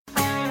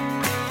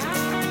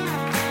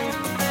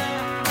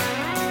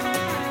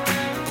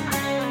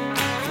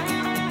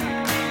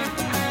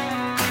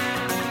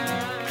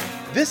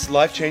This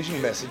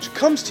life-changing message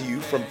comes to you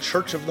from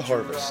Church of the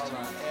Harvest.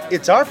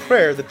 It's our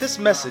prayer that this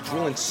message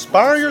will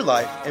inspire your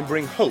life and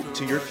bring hope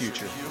to your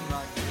future.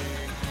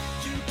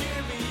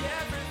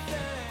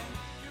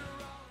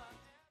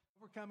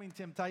 Overcoming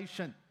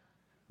temptation.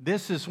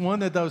 This is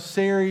one of those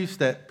series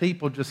that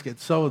people just get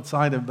so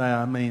excited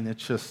about. I mean,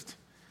 it's just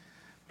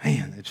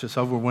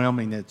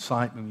overwhelming, the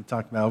excitement when you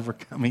talk about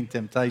overcoming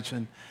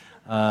temptation.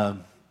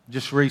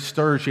 Just really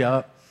stirs you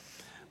up.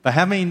 But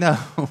how many know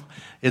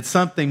it's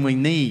something we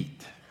need?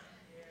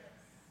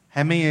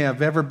 How many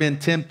have ever been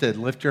tempted?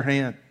 Lift your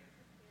hand.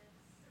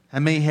 How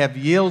many have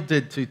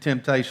yielded to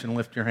temptation?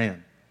 Lift your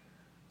hand.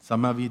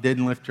 Some of you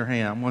didn't lift your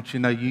hand. I want you to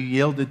know you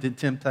yielded to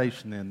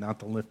temptation then, not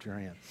to lift your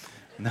hand.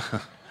 No.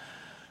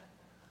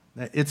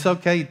 It's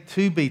okay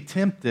to be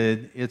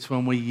tempted. It's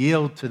when we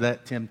yield to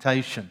that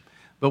temptation.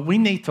 But we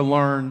need to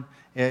learn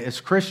as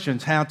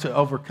Christians how to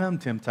overcome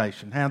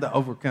temptation, how to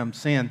overcome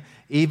sin,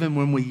 even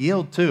when we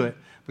yield to it,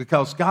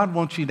 because God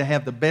wants you to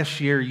have the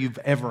best year you've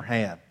ever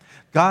had.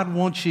 God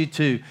wants you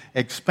to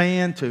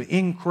expand, to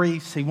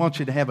increase. He wants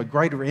you to have a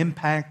greater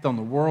impact on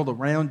the world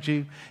around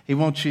you. He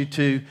wants you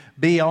to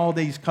be all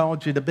that He's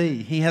called you to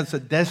be. He has a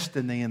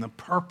destiny and a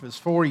purpose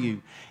for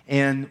you.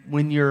 And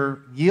when you're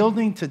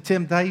yielding to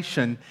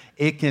temptation,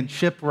 it can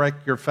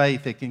shipwreck your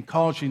faith. It can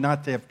cause you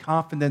not to have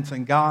confidence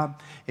in God.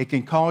 It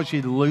can cause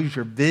you to lose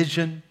your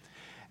vision.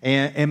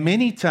 And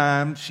many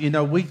times, you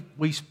know, we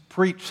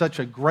preach such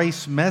a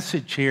grace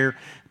message here.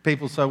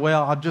 People say,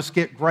 well, I'll just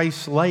get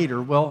grace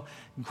later. Well,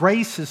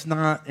 grace is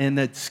not an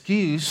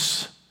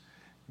excuse.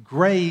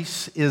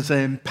 Grace is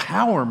an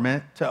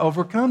empowerment to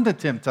overcome the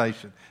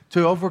temptation,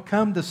 to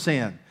overcome the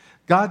sin.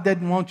 God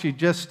doesn't want you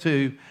just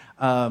to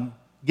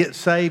get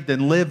saved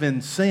and live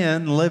in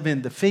sin, live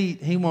in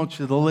defeat. He wants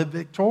you to live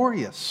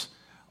victorious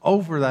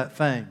over that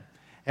thing.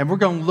 And we're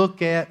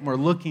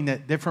looking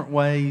at different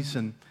ways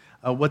and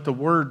what the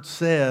Word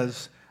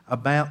says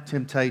about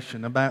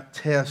temptation, about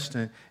tests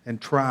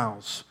and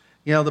trials.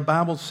 You know, the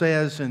Bible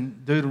says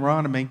in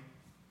Deuteronomy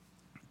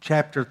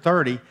chapter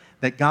 30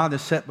 that God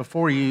has set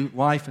before you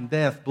life and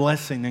death,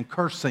 blessing and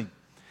cursing.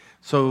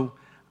 So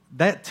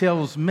that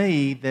tells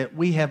me that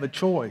we have a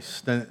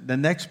choice. The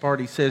next part,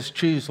 he says,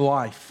 choose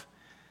life.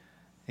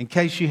 In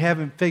case you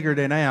haven't figured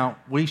it out,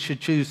 we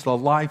should choose the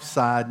life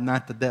side,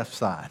 not the death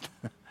side.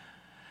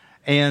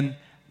 And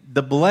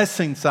the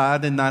blessing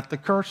side and not the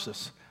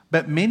curses.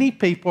 But many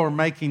people are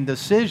making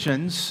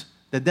decisions.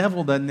 The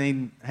devil doesn't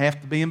even have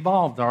to be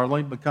involved,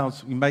 Arlie,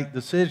 because we make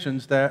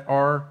decisions that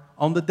are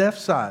on the death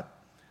side.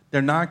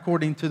 They're not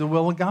according to the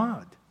will of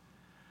God.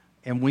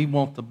 And we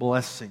want the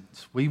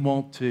blessings. We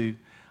want to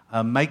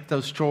make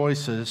those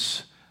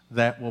choices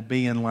that will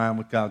be in line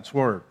with God's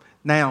Word.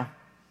 Now,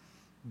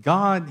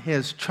 God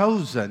has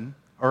chosen,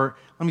 or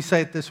let me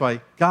say it this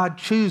way, God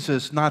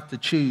chooses not to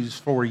choose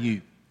for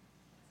you.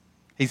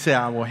 He said,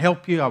 I will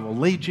help you, I will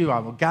lead you, I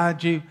will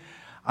guide you.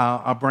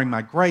 I'll bring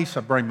my grace,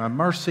 I'll bring my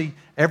mercy.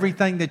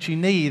 Everything that you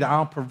need,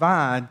 I'll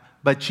provide,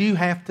 but you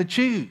have to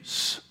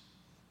choose.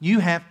 You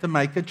have to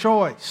make a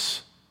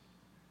choice.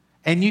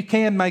 And you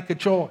can make a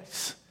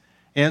choice.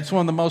 And it's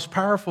one of the most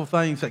powerful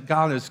things that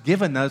God has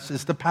given us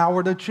is the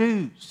power to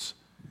choose.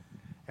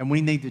 And we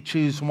need to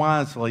choose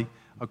wisely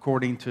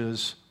according to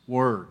His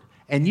Word.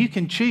 And you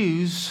can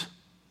choose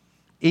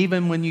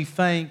even when you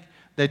think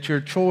that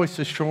your choice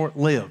is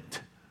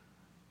short-lived.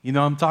 You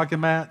know what I'm talking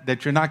about?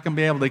 That you're not going to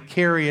be able to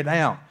carry it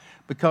out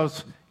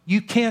because you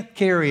can't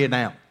carry it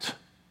out.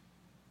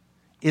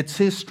 It's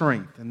His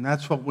strength, and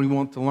that's what we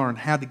want to learn,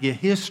 how to get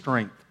His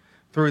strength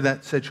through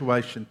that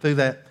situation, through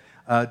that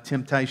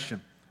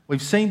temptation.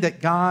 We've seen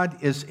that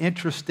God is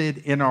interested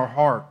in our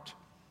heart.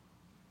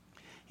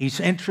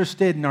 He's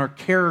interested in our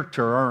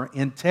character, our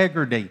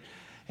integrity.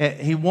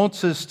 He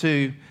wants us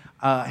to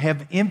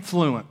have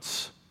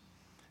influence.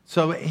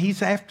 So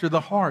He's after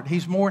the heart.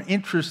 He's more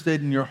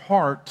interested in your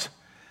heart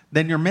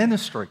than your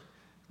ministry,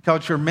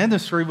 because your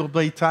ministry will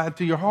be tied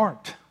to your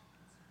heart.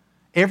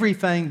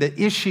 Everything,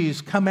 the issues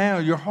come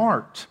out of your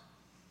heart.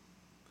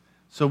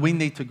 So we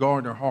need to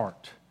guard our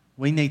heart.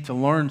 We need to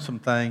learn some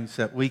things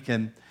that we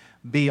can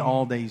be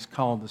all that He's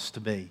called us to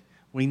be.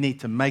 We need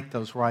to make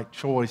those right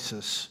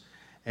choices,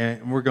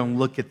 and we're going to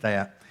look at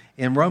that.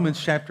 In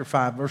Romans chapter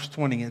 5, verse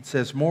 20, it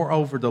says,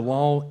 moreover, the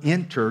law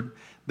entered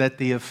that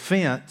the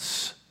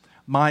offense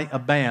might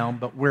abound,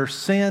 but where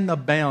sin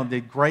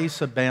abounded,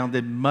 grace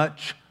abounded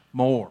much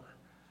more.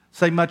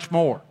 Say much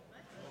more.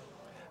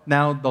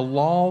 Now, the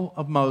law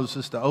of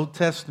Moses, the Old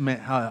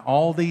Testament, had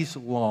all these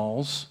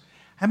laws.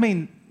 How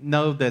many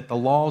know that the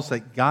laws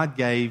that God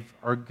gave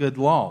are good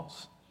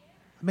laws?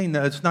 I mean,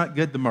 it's not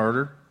good to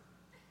murder.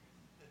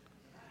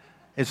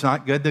 It's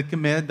not good to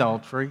commit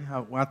adultery.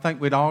 I think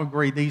we'd all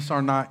agree these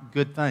are not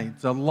good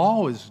things. The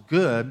law is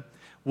good.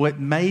 What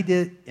made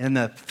it an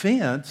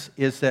offense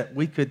is that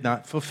we could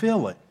not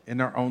fulfill it in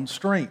our own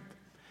strength.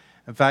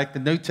 In fact, the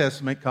New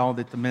Testament called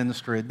it the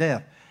ministry of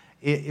death.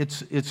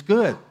 It's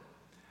good,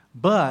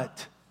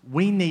 but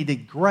we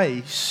needed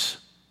grace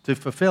to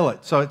fulfill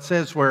it. So it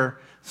says where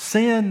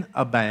sin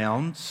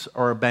abounds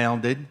or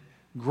abounded,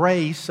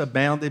 grace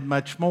abounded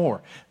much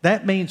more.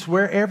 That means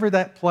wherever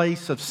that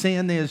place of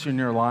sin is in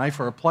your life,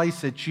 or a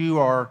place that you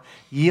are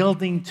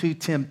yielding to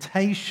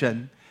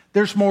temptation,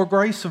 there's more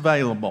grace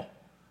available.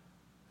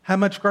 How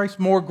much grace?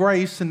 More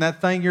grace than that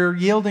thing you're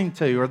yielding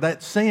to, or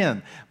that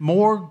sin.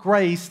 More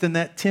grace than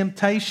that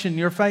temptation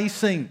you're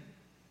facing.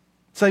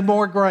 Say,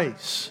 more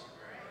grace.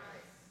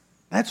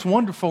 That's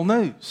wonderful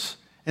news.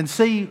 And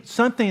see,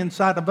 something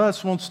inside of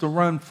us wants to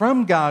run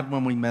from God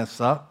when we mess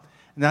up.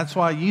 And that's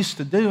what I used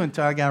to do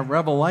until I got a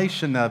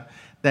revelation of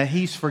that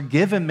He's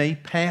forgiven me,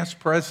 past,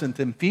 present,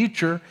 and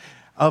future,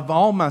 of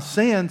all my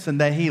sins, and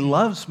that He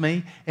loves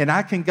me, and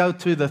I can go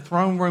to the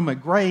throne room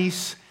of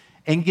grace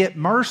and get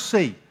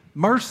mercy.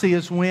 Mercy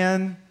is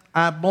when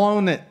I've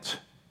blown it.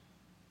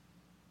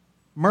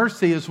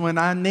 Mercy is when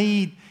I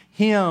need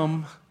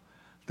Him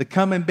to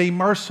come and be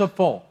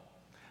merciful.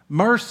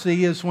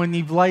 Mercy is when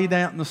you've laid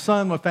out in the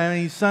sun without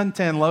any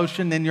suntan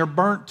lotion and you're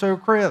burnt to a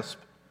crisp.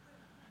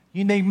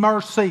 You need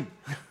mercy.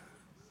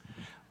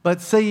 But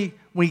see,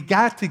 we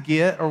need to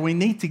get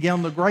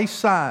on the grace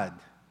side.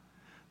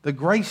 The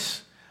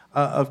grace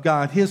of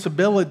God, His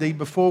ability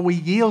before we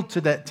yield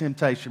to that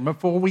temptation,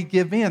 before we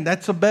give in.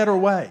 That's a better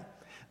way.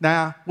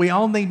 Now, we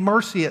all need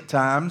mercy at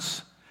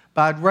times,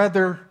 but I'd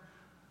rather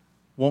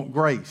want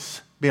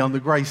grace, be on the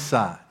grace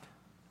side.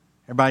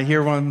 Everybody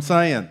hear what I'm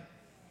saying?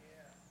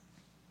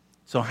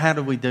 So how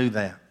do we do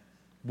that?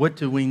 What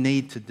do we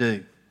need to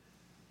do?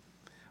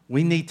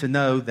 We need to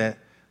know that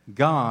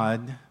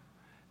God,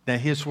 that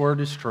His Word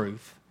is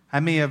truth. How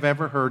many have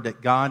ever heard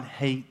that God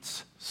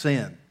hates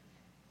sin?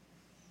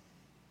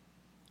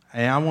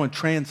 And I want to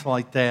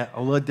translate that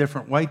a little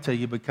different way to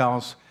you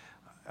because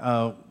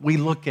we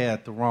look at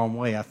it the wrong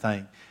way, I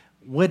think.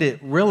 What it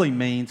really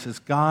means is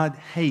God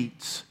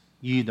hates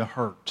you to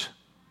hurt.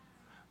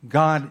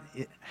 God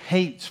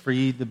hates for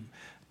you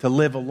to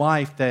live a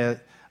life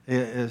that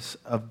is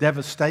of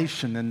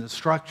devastation and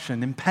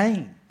destruction and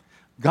pain.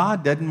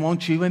 God doesn't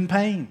want you in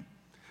pain.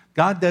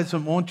 God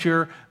doesn't want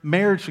your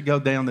marriage to go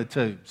down the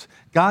tubes.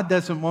 God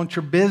doesn't want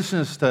your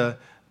business to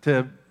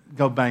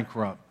go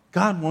bankrupt.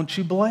 God wants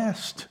you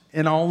blessed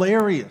in all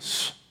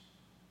areas.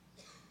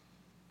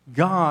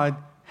 God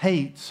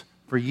hates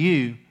for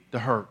you to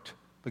hurt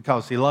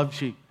because He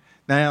loves you.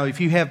 Now, if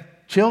you have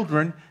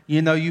children,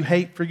 you know you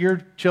hate for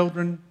your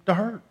children to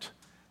hurt.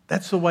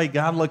 That's the way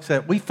God looks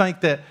at it. We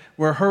think that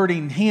we're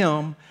hurting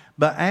Him,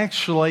 but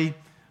actually,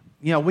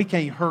 we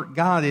can't hurt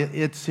God.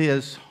 It's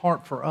His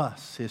heart for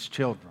us, His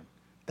children.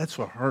 That's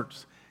what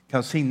hurts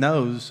because He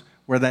knows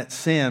where that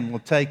sin will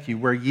take you,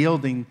 where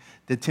yielding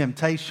to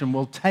temptation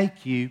will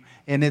take you,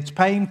 and it's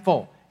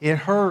painful. It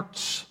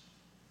hurts.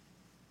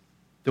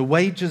 The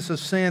wages of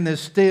sin is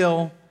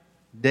still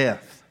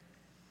death.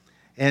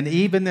 And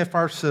even if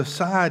our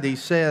society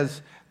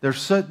says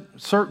there's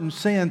certain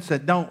sins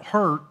that don't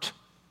hurt,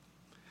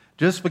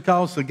 just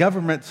because the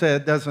government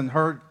said it doesn't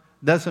hurt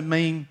doesn't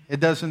mean it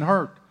doesn't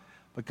hurt.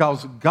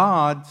 Because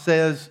God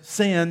says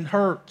sin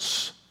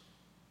hurts.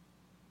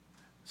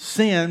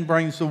 Sin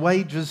brings the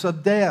wages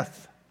of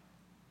death.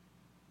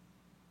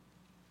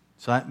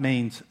 So that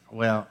means,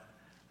 well,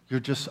 you're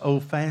just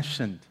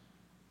old-fashioned.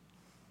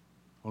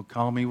 Well,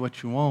 call me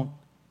what you want,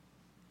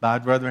 but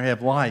I'd rather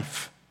have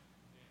life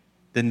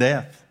than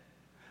death.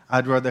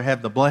 I'd rather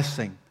have the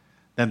blessing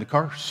than the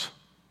curse.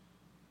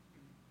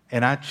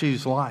 And I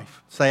choose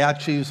life. Say, I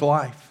choose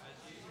life.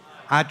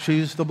 I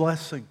choose the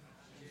blessing.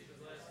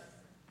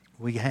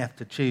 We have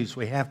to choose.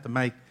 We have to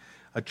make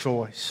a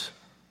choice.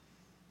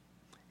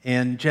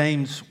 In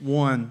James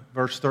 1,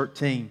 verse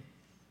 13,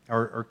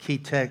 our key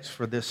text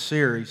for this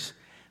series,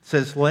 it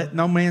says, let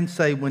no man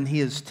say when he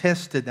is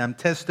tested, I'm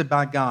tested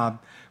by God,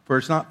 for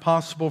it's not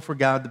possible for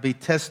God to be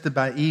tested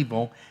by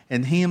evil,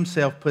 and He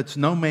Himself puts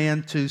no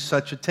man to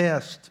such a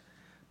test.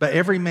 But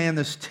every man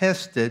is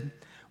tested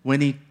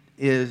when he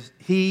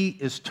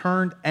is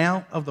turned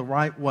out of the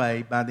right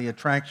way by the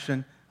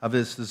attraction of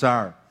his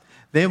desire.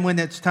 Then when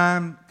its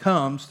time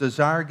comes,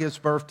 desire gives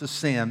birth to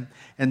sin,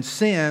 and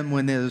sin,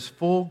 when it is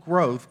full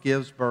growth,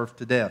 gives birth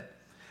to death.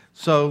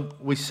 So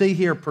we see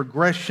here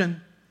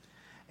progression,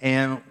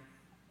 and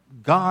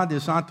God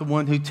is not the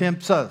one who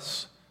tempts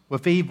us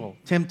with evil.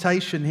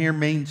 Temptation here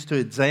means to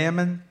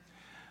examine,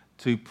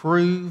 to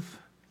prove,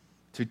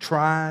 to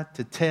try,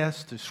 to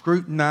test, to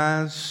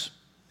scrutinize,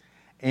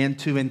 and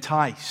to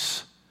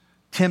entice.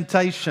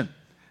 Temptation.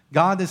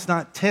 God is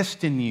not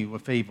testing you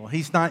with evil.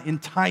 He's not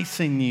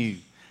enticing you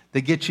to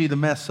get you to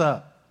mess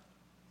up.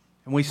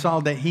 And we saw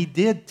that He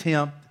did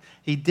tempt,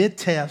 He did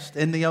test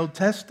in the Old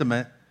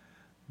Testament,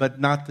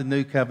 but not the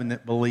New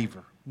Covenant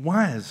believer.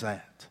 Why is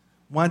that?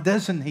 Why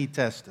doesn't He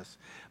test us?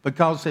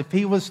 Because if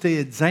He was to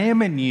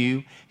examine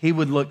you, He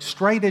would look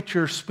straight at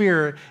your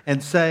spirit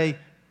and say,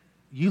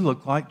 you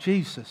look like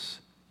Jesus.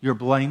 You're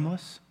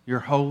blameless. You're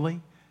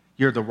holy.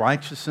 You're the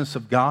righteousness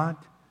of God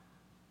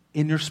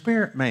in your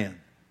spirit, man.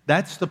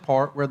 That's the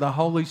part where the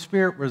Holy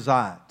Spirit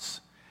resides.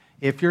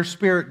 If your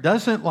spirit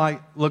doesn't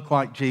look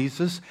like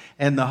Jesus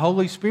and the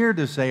Holy Spirit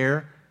is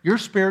there, your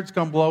spirit's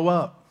going to blow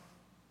up.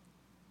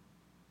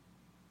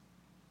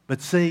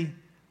 But see,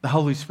 The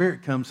Holy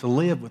Spirit comes to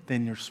live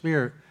within your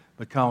spirit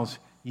because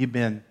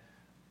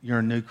you're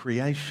a new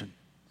creation.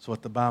 That's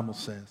what the Bible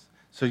says.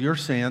 So your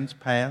sins,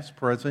 past,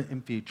 present,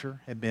 and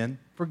future, have been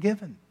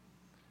forgiven.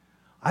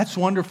 That's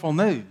wonderful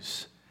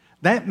news.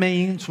 That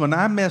means when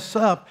I mess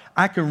up,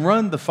 I can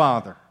run to the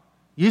Father.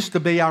 Used to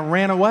be I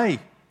ran away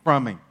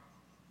from Him.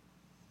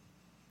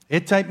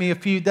 It'd take me a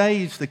few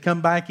days to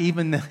come back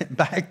even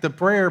back to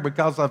prayer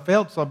because I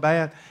felt so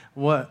bad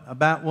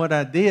about what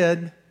I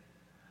did.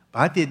 But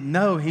I didn't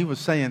know He was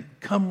saying,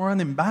 come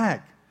running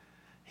back.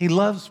 He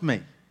loves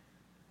me.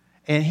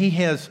 And He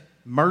has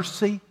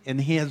mercy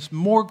and He has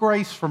more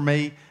grace for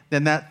me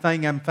than that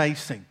thing I'm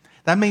facing.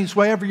 That means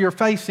whatever you're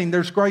facing,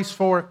 there's grace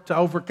for it to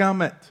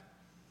overcome it.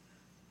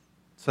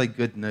 Say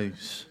good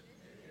news.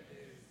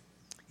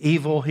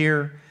 Evil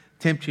here,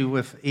 tempt you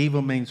with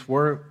evil means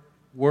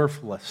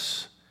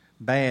worthless,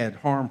 bad,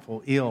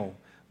 harmful, ill,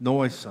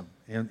 noisome,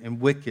 and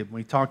wicked.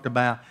 We talked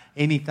about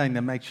anything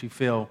that makes you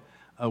feel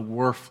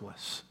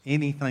worthless,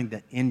 anything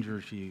that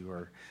injures you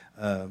or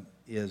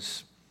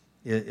is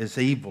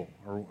evil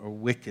or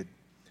wicked.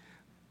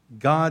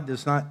 God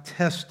does not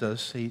test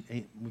us.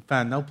 We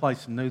find no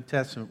place in the New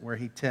Testament where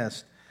He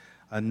tests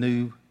a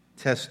New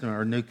Testament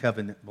or New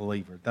Covenant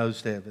believer,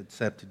 those that have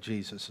accepted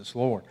Jesus as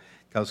Lord.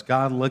 Because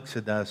God looks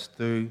at us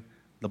through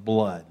the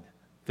blood,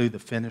 through the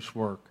finished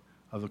work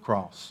of the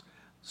cross.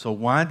 So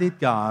why did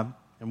God,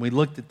 and we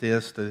looked at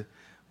this,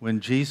 when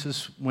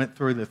Jesus went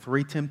through the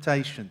three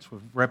temptations,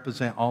 which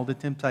represent all the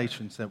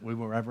temptations that we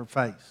will ever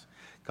face.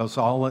 Because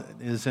all that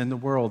is in the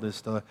world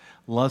is the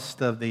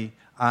lust of the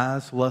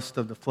eyes, lust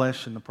of the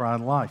flesh, and the pride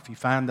of life. You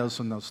find those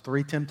in those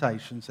three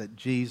temptations that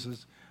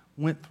Jesus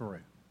went through.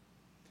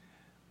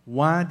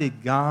 Why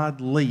did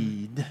God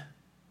lead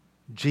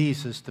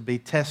Jesus to be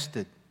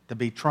tested, to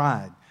be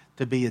tried,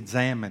 to be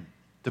examined,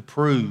 to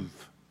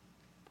prove?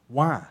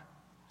 Why?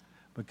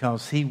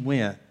 Because He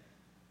went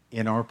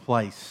in our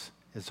place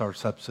as our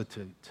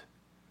substitute.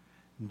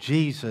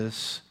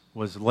 Jesus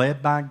was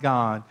led by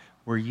God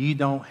where you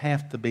don't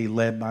have to be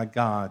led by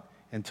God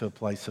into a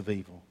place of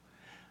evil.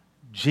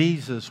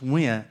 Jesus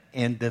went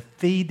and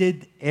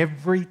defeated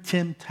every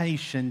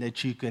temptation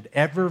that you could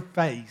ever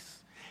face.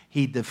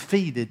 He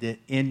defeated it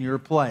in your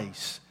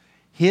place.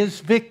 His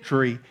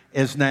victory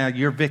is now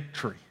your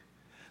victory.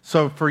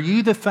 So for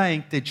you to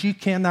think that you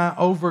cannot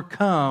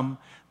overcome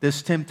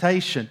this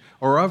temptation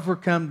or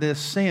overcome this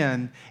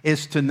sin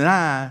is to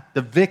deny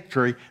the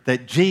victory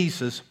that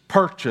Jesus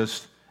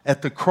purchased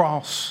at the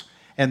cross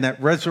and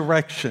that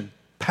resurrection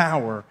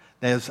power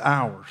that is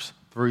ours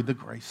through the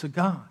grace of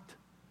God.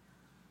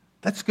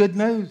 That's good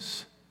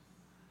news.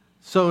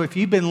 So if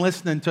you've been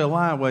listening to a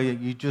lie, well,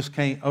 you just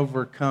can't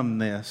overcome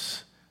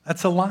this,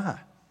 that's a lie.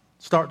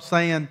 Start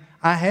saying,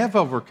 I have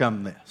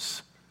overcome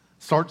this.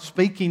 Start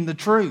speaking the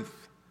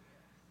truth.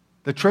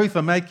 The truth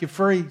will make you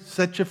free,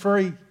 set you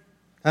free.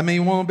 I mean,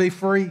 you want to be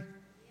free?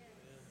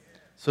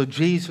 So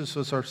Jesus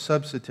was our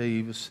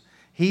substitute.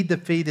 He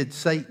defeated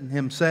Satan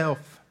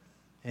himself,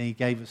 and He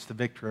gave us the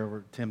victory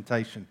over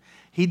temptation.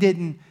 He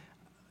didn't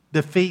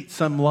defeat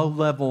some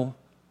low-level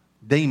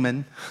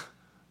demon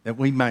that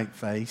we might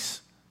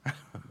face.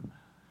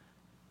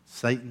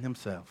 Satan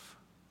himself.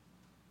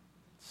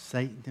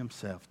 Satan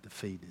himself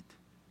defeated,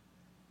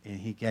 and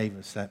He gave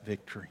us that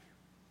victory.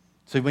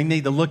 So we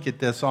need to look at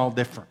this all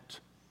different.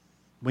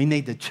 We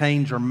need to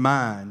change our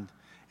mind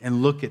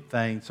and look at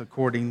things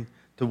according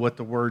to what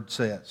the Word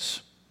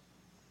says.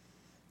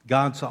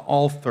 God's the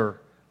author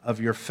of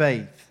your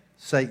faith.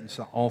 Satan's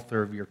the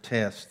author of your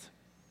test.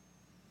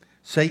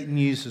 Satan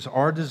uses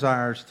our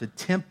desires to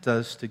tempt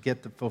us to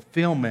get the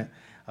fulfillment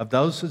of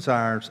those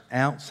desires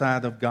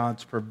outside of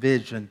God's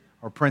provision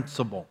or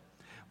principle.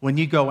 When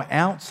you go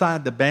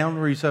outside the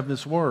boundaries of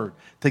His Word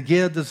to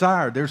get a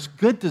desire, there's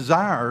good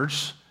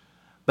desires,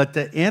 but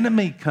the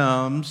enemy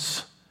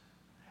comes,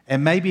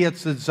 and maybe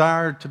it's the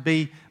desire to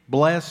be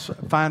blessed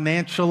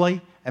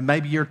financially, and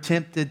maybe you're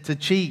tempted to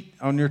cheat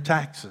on your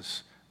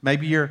taxes.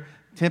 Maybe you're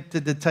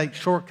tempted to take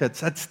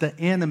shortcuts. That's the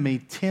enemy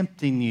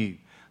tempting you.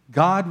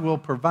 God will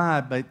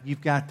provide, but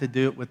you've got to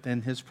do it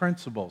within His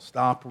principles, the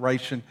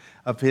operation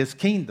of His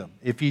kingdom.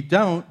 If you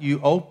don't, you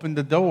open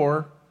the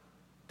door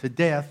to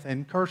death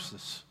and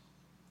curses.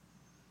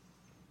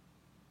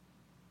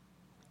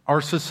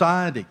 Our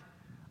society,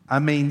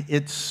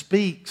 it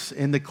speaks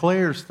and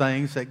declares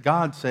things that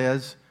God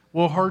says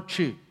will hurt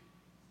you.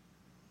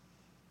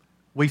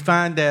 We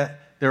find that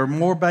there are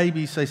more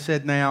babies, they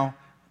said now,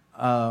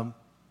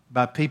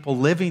 by people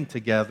living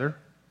together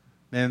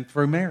than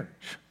through marriage.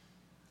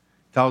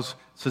 Because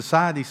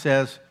society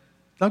says,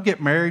 don't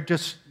get married,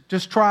 just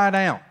try it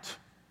out.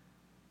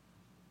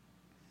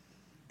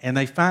 And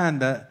they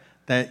find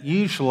that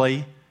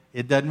usually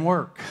it doesn't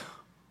work.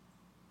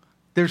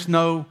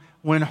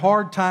 When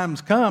hard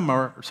times come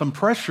or some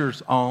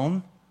pressure's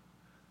on,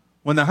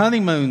 when the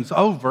honeymoon's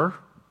over,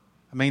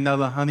 though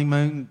the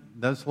honeymoon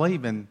does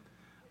leave, and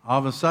all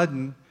of a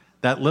sudden,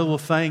 that little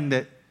thing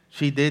that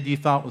she did you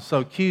thought was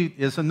so cute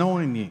is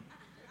annoying you.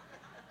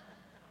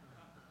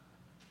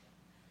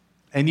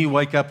 And you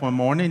wake up one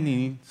morning and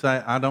you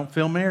say, I don't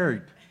feel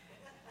married.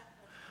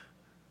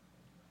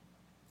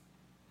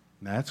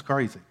 That's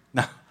crazy.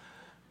 No.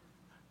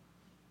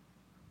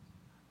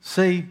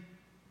 See,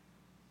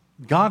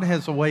 God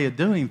has a way of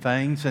doing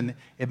things, and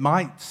it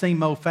might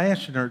seem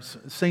old-fashioned or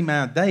seem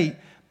out of date,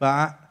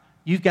 but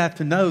you've got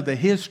to know that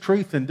His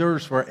truth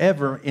endures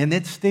forever, and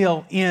it's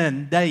still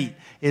in date.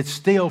 It's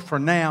still for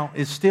now.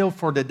 It's still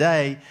for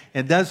today.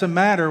 It doesn't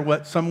matter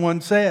what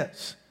someone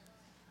says.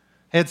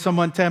 I had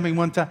someone tell me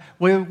one time,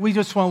 we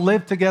just want to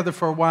live together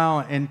for a while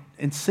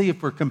and see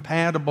if we're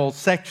compatible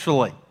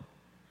sexually.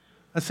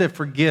 I said,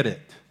 forget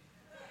it.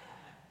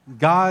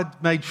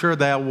 God made sure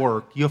that'll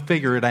work. You'll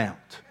figure it out.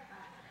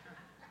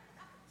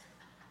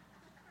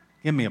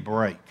 Give me a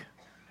break.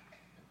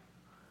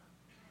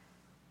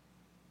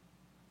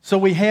 So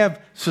we have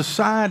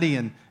society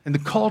and the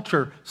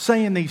culture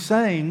saying these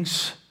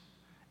things,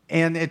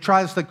 and it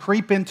tries to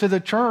creep into the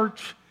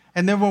church,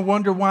 and then we'll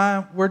wonder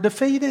why we're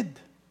defeated,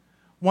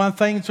 why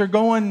things are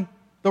going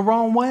the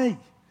wrong way.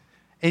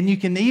 And you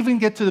can even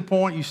get to the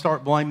point you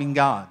start blaming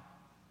God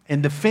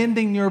and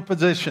defending your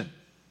position.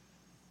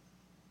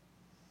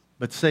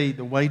 But see,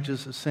 the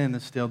wages of sin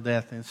is still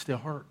death, and it still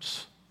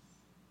hurts.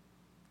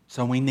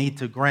 So we need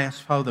to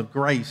grasp hold of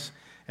grace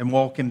and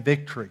walk in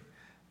victory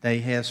that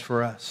He has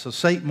for us. So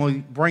Satan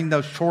will bring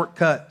those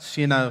shortcuts,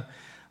 and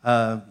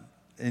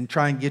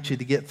try and get you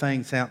to get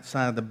things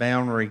outside the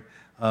boundary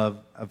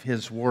of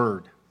His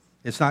Word.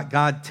 It's not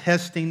God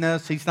testing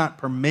us. He's not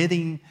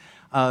permitting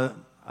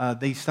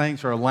these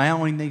things or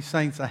allowing these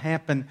things to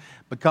happen,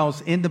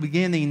 because in the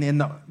beginning, in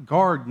the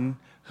garden,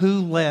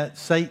 who let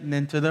Satan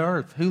into the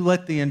earth? Who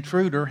let the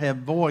intruder have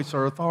voice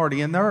or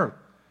authority in the earth?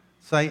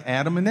 Say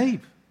Adam and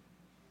Eve.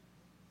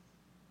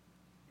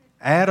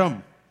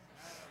 Adam.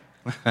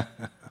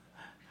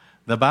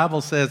 The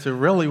Bible says it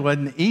really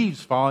wasn't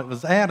Eve's fault, it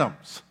was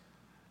Adam's.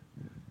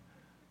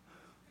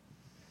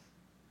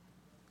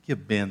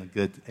 Give Ben a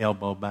good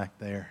elbow back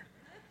there.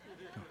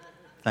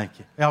 Thank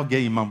you. I'll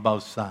get him on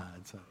both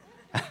sides.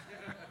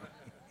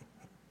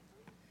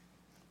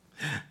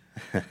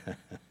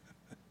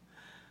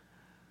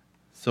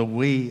 So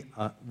man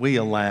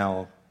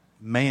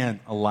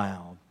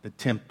allowed the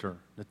tempter,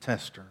 the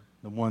tester,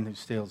 the one who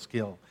steals,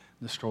 kills,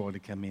 destroy to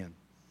come in.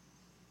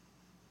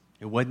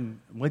 It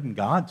wasn't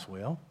God's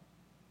will.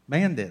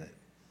 Man did it.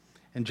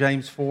 In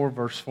James 4,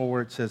 verse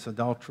 4, it says,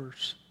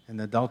 adulterers and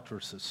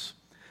adulteresses,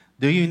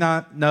 do you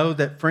not know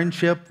that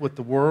friendship with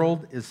the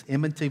world is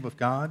enmity with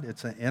God?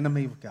 It's an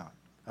enemy of God,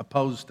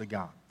 opposed to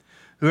God.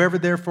 Whoever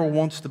therefore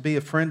wants to be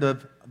a friend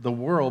of the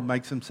world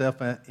makes himself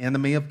an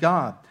enemy of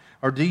God.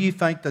 Or do you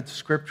think that the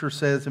Scripture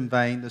says in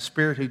vain, the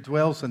Spirit who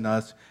dwells in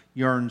us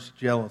yearns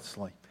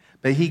jealously?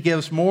 But He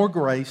gives more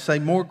grace, say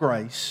more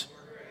grace.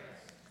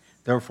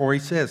 Therefore, He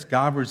says,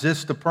 God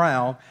resists the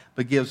proud,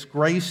 but gives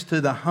grace to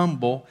the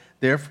humble.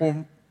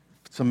 Therefore,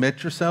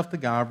 submit yourself to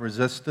God,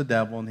 resist the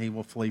devil, and he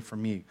will flee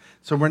from you.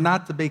 So we're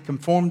not to be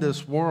conformed to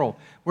this world.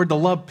 We're to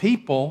love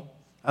people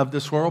of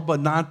this world, but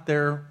not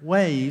their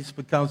ways,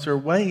 because their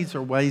ways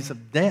are ways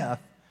of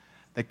death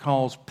that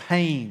cause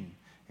pain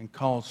and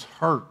cause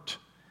hurt.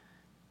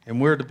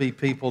 And we're to be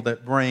people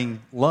that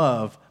bring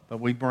love, but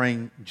we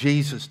bring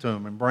Jesus to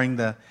them and bring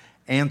the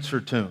answer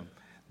to them.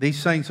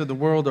 These things of the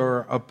world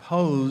are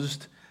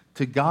opposed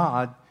to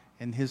God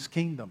and His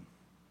kingdom.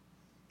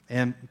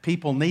 And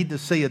people need to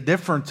see a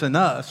difference in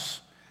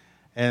us.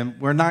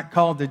 And we're not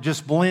called to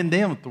just blend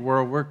in with the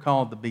world. We're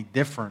called to be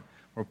different,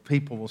 where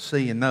people will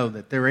see and know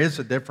that there is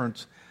a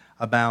difference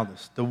about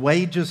us. The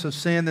wages of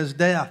sin is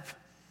death.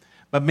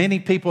 But many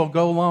people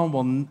go along,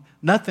 well,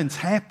 nothing's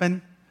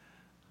happened.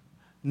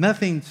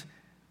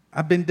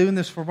 I've been doing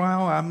this for a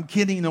while. I'm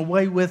getting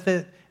away with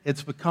it.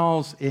 It's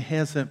because it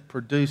hasn't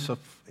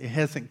it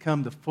hasn't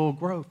come to full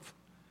growth.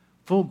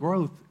 Full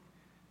growth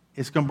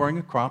is going to bring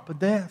a crop of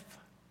death.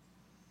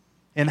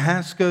 In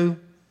high school,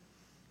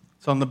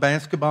 it's on the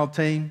basketball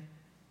team,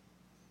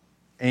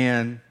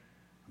 and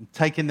I'm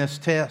taking this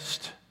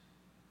test,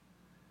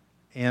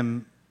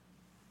 and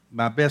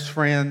my best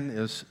friend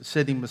is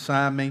sitting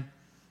beside me,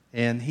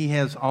 and he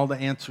has all the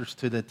answers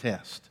to the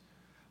test.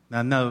 Now,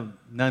 I know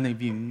none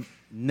of you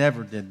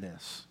never did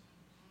this,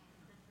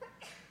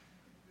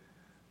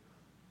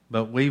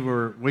 but we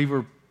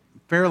were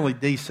fairly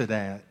decent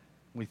at it.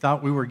 We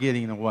thought we were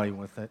getting away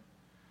with it.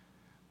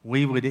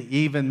 We would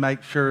even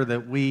make sure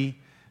that we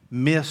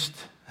missed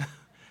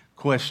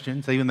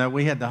questions, even though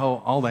we had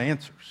all the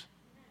answers.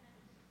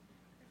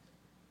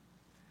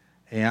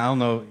 And I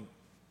don't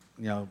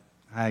know,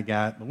 how I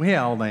got it, but we had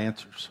all the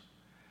answers.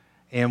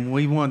 And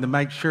we wanted to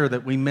make sure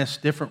that we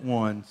missed different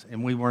ones,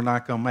 and we were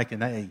not going to make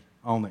an A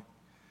on it,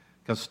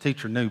 because the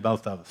teacher knew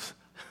both of us.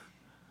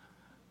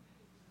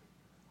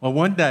 Well,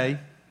 one day,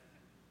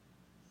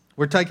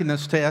 we're taking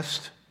this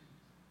test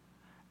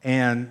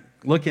and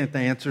looking at the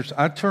answers.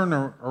 I turn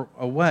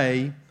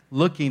away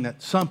looking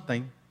at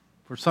something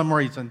for some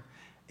reason,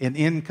 and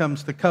in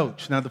comes the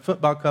coach. Now, the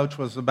football coach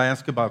was the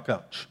basketball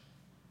coach.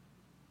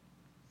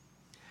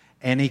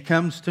 And he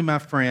comes to my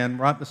friend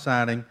right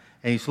beside him,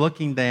 and he's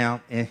looking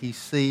down, and he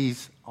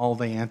sees all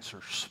the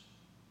answers.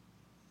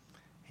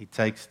 He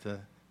takes the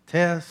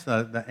test,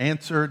 the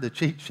answer, the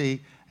cheat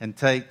sheet, and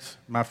takes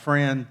my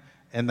friend,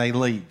 and they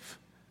leave.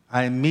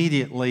 I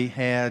immediately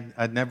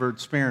I'd never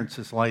experienced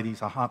this,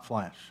 ladies, a hot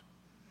flash.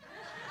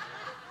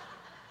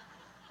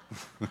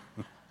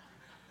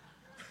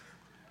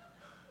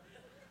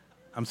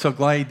 I'm so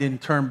glad he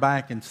didn't turn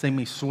back and see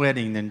me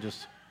sweating and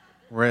just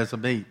res a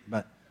beat.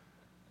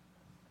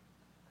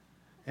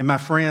 And my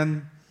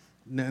friend,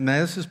 now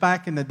this is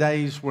back in the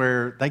days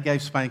where they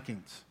gave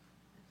spankings.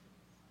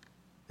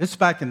 It's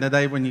back in the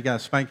day when you got a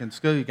spanking in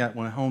school, you got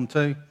one at home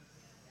too.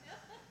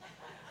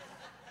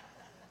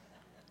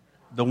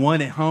 The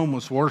one at home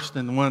was worse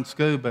than the one at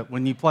school, but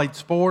when you played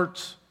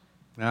sports,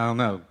 I don't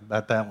know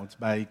about that one's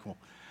about equal.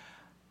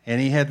 And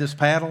he had this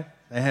paddle,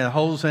 they had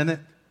holes in it.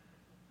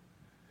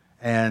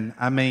 And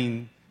I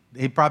mean,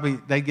 they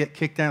get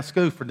kicked out of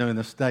school for doing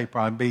this today,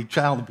 probably be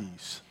child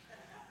abuse.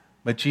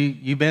 But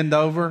you bend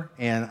over,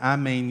 and I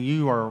mean,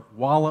 you are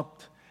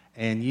walloped,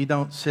 and you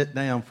don't sit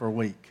down for a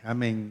week. I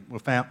mean,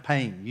 without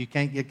pain. You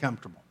can't get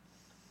comfortable.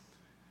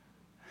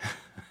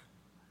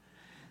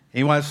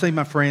 Anyway, I see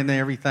my friend and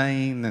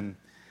everything,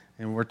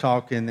 and we're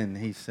talking, and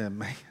he said,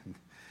 man,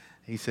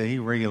 he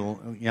really,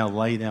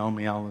 laid on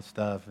me all this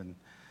stuff. And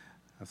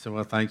I said,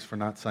 well, thanks for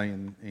not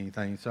saying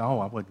anything. He said, I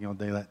wasn't going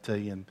to do that to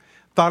you. And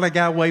thought I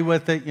got away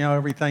with it,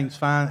 everything's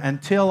fine,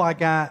 until I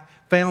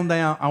found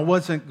out I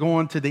wasn't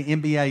going to the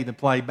NBA to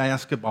play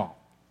basketball.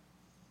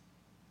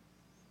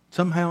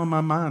 Somehow in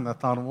my mind, I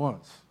thought it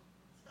was.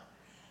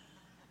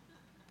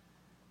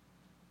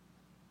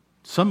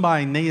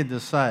 Somebody needed to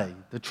say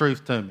the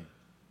truth to me.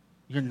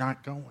 You're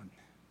not going.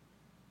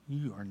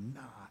 You are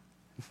not.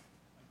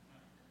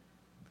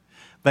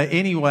 But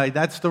anyway,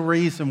 that's the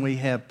reason we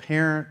have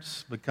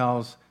parents,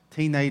 because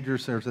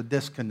teenagers, there's a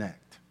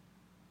disconnect.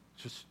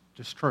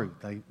 Just true.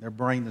 Their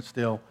brain is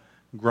still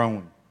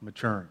growing,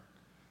 maturing.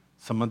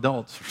 Some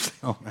adults are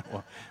still that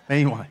way.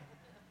 Anyway,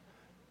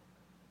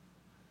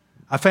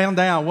 I found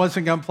out I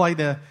wasn't going to play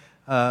the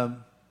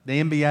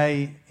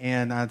NBA,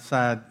 and I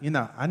decided,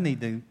 I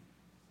need to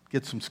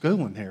get some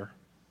schooling here.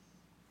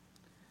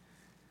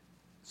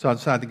 So I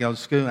decided to go to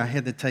school. I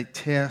had to take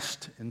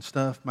tests and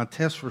stuff. My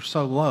tests were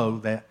so low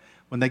that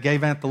when they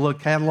gave out the little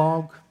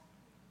catalog,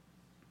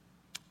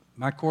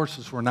 my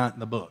courses were not in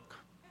the book.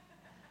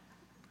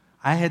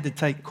 I had to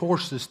take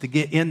courses to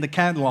get in the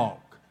catalog.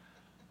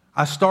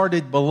 I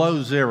started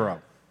below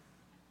zero.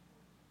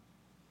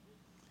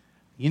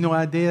 You know what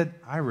I did?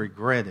 I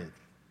regretted.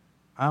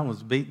 I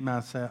was beating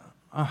myself.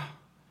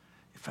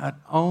 If I'd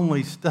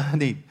only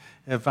studied,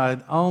 if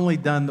I'd only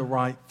done the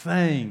right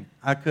thing,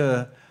 I could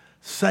have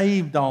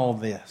saved all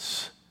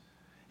this.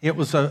 It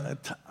was a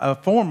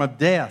form of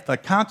death. A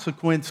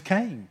consequence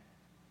came.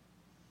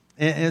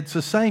 And it's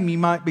the same. You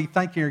might be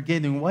thinking you're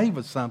getting away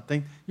with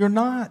something. You're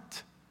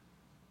not.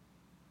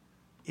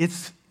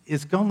 It's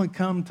going to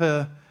come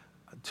to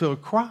a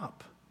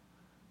crop.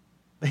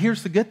 But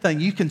here's the good thing.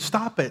 You can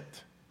stop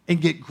it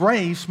and get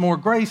grace, more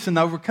grace, and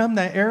overcome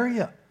that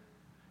area.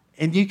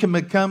 And you can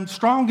become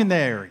strong in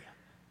that area.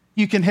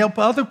 You can help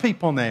other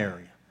people in that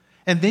area.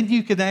 And then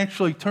you can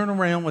actually turn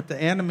around what the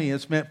enemy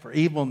has meant for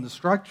evil and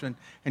destruction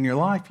in your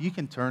life. You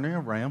can turn it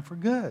around for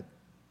good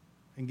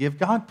and give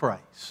God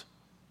praise.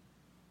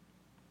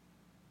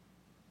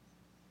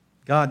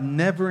 God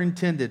never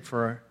intended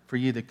for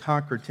you to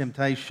conquer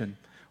temptation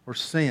or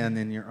sin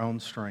in your own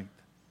strength.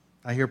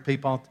 I hear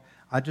people,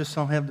 I just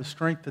don't have the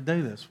strength to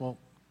do this. Well,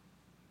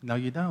 no,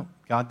 you don't.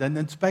 God doesn't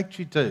expect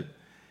you to.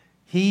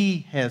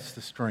 He has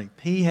the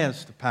strength. He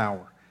has the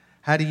power.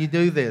 How do you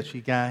do this?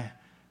 You got to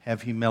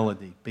have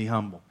humility. Be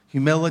humble.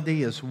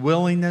 Humility is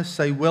willingness,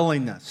 say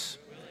willingness,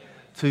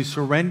 to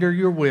surrender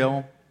your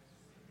will,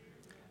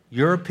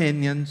 your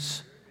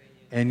opinions,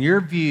 and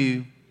your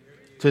view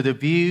to the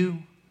view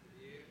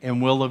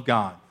and will of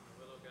God.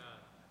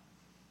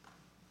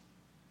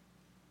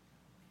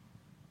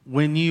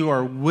 When you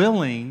are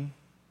willing,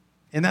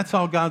 and that's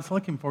all God's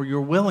looking for,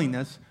 your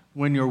willingness.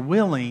 When you're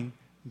willing,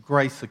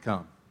 grace will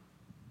come.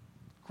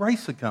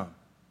 Grace will come.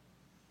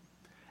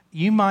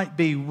 You might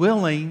be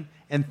willing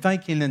and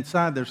thinking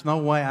inside, there's no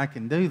way I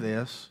can do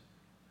this.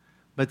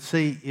 But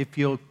see, if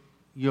you'll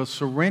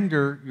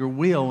surrender your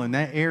will in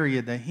that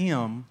area to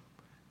Him,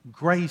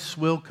 grace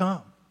will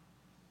come.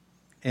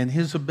 And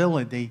His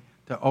ability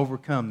to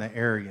overcome the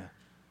area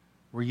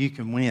where you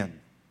can win.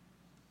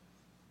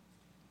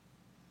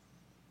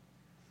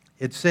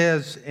 It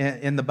says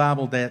in the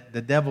Bible that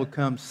the devil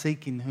comes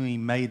seeking whom he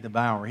may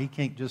devour. He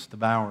can't just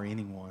devour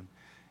anyone.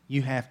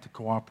 You have to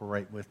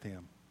cooperate with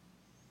him.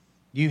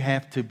 You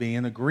have to be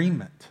in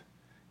agreement.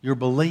 Your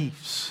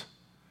beliefs,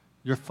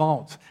 your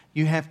thoughts,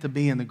 you have to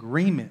be in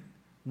agreement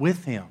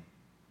with him.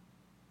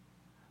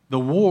 The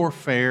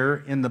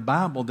warfare in the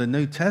Bible, the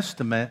New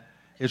Testament,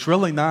 is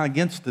really not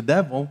against the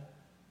devil.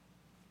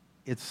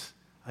 It's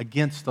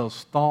against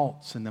those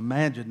thoughts and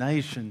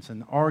imaginations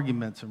and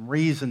arguments and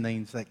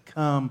reasonings that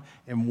come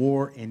and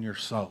war in your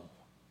soul.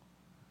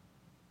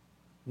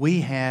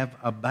 We have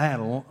a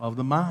battle of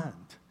the mind.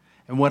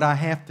 And what I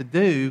have to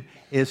do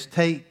is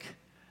take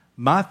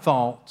my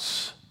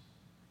thoughts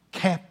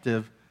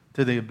captive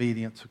to the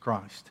obedience of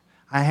Christ.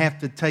 I have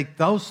to take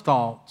those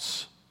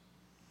thoughts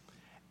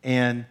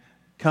and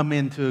come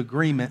into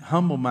agreement,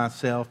 humble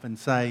myself and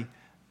say,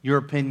 your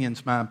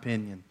opinion's my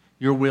opinion.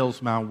 Your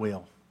will's my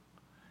will.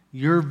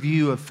 Your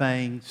view of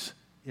things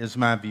is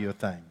my view of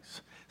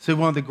things. So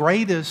one of the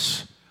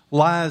greatest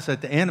lies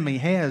that the enemy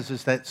has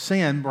is that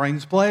sin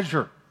brings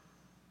pleasure.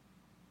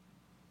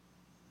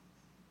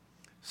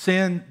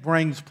 Sin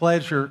brings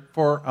pleasure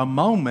for a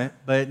moment,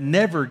 but it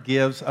never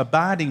gives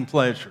abiding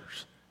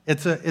pleasures.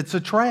 It's a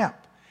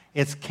trap.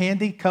 It's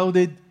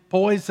candy-coated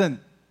poison.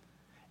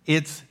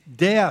 It's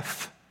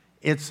death.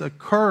 It's a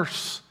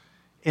curse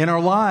in our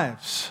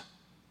lives.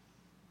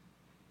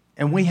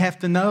 And we have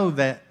to know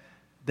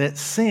that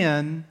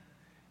sin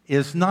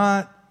is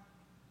not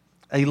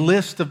a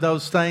list of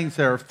those things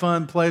that are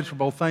fun,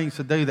 pleasurable things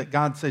to do that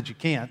God said you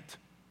can't.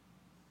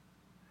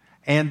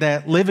 And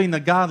that living a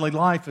godly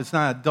life is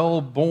not a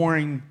dull,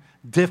 boring,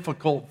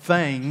 difficult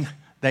thing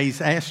that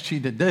He's asked you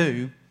to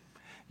do.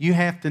 You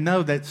have to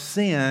know that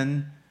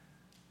sin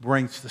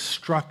brings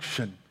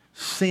destruction.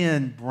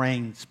 Sin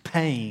brings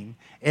pain.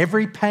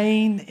 Every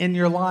pain in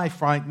your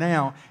life right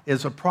now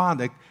is a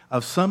product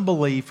of some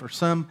belief or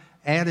some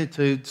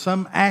attitude,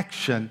 some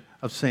action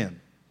of sin.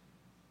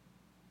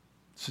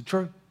 It's the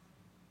truth.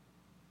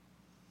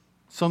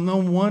 So no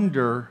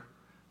wonder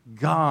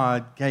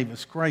God gave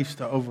us grace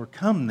to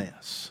overcome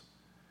this,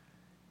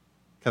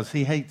 because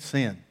He hates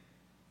sin.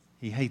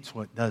 He hates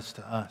what it does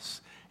to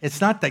us. It's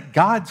not that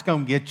God's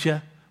going to get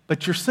you,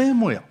 but your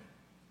sin will.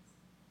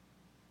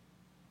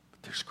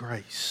 But there's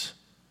grace.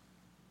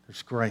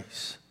 There's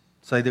grace.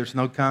 Say, there's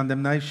no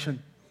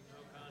condemnation.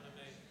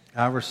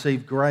 I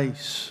receive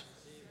grace.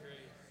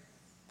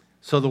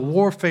 So the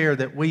warfare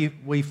that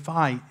we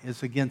fight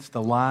is against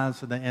the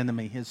lies of the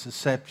enemy, his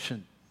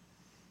deception.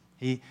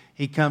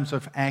 He comes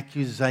with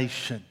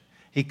accusation.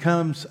 He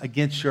comes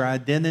against your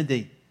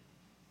identity.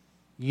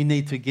 You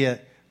need to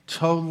get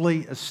totally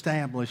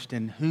established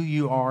in who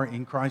you are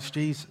in Christ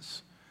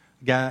Jesus.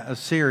 Got a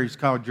series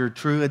called Your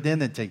True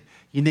Identity.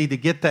 You need to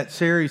get that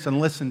series and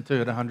listen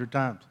to it 100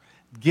 times.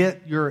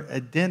 Get your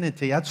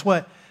identity. That's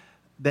what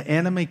the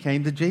enemy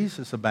came to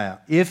Jesus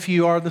about. If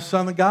you are the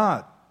Son of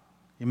God.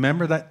 You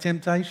remember that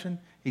temptation?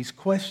 He's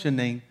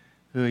questioning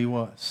who He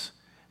was.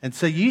 And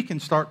so you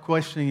can start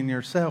questioning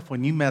yourself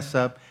when you mess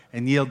up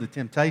and yield to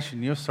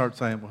temptation. You'll start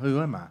saying, well,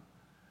 who am I?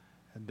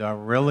 Do I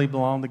really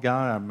belong to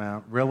God? Am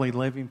I really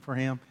living for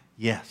Him?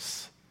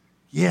 Yes.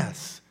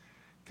 Yes.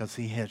 Because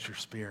He has your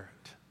spirit.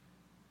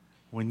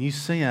 When you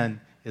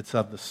sin, it's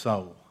of the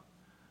soul.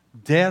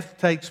 Death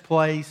takes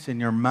place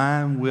in your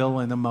mind, will,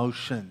 and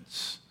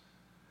emotions.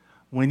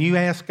 When you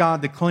ask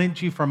God to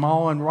cleanse you from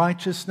all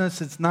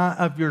unrighteousness, it's not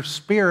of your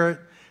spirit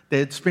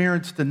that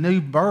experienced a new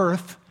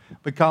birth,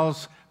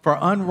 because for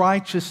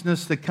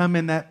unrighteousness to come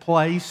in that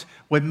place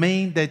would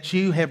mean that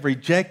you have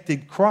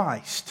rejected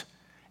Christ.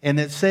 And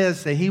it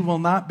says that He will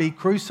not be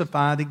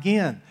crucified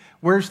again.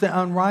 Where's the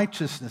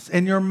unrighteousness?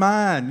 In your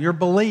mind, your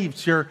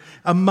beliefs, your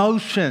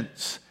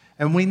emotions.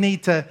 And we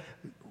need to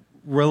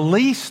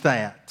release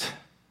that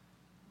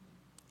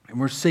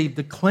and receive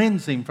the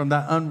cleansing from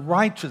that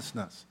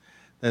unrighteousness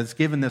that has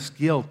given us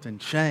guilt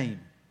and shame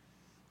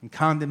and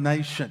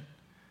condemnation,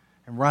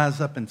 and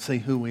rise up and see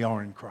who we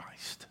are in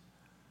Christ.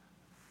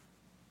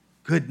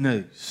 Good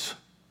news.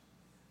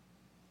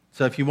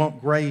 So if you want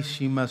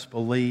grace, you must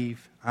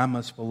believe. I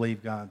must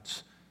believe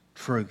God's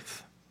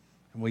truth.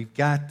 And we've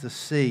got to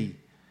see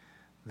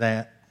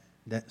that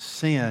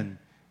sin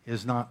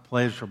is not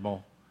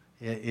pleasurable.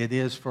 It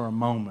is for a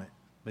moment,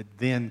 but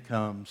then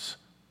comes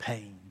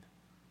pain.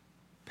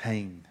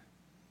 Pain.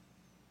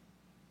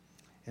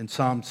 And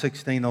Psalm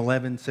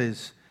 16:11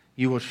 says,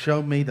 you will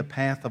show me the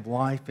path of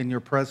life. In your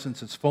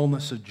presence is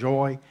fullness of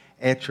joy.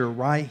 At your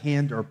right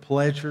hand are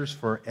pleasures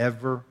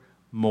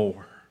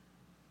forevermore.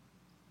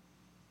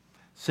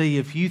 See,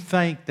 if you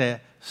think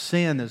that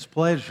sin is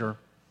pleasure,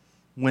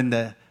 when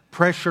the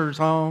pressure's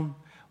on,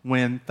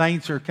 when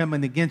things are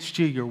coming against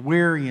you, you're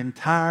weary and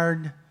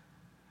tired,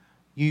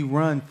 you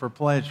run for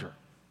pleasure.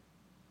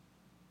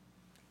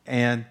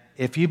 And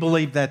if you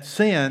believe that's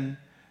sin,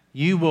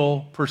 you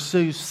will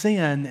pursue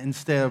sin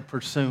instead of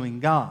pursuing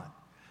God.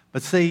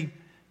 But see,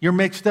 you're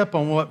mixed up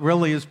on what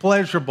really is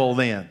pleasurable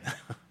then.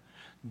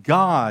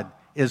 God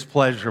is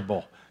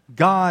pleasurable.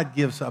 God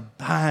gives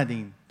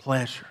abiding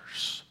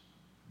pleasures.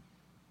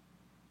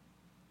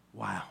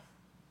 Wow.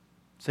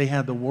 See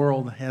how the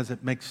world has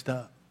it mixed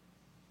up?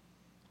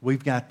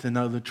 We've got to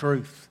know the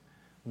truth.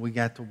 We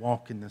got to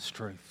walk in this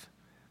truth.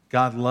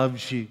 God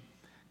loves you.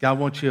 God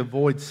wants you to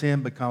avoid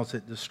sin because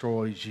it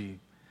destroys you.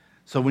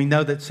 So we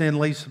know that sin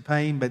leads to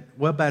pain, but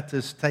what about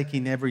this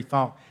taking every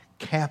thought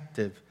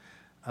captive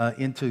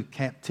into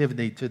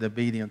captivity to the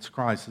obedience of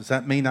Christ? Does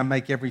that mean I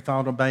make every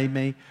thought obey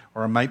me,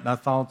 or I make my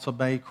thoughts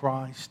obey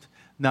Christ?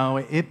 No,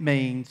 it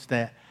means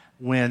that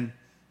when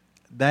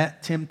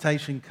that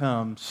temptation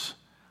comes,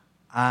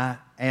 I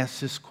ask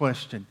this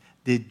question: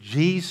 did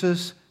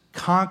Jesus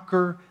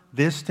conquer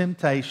this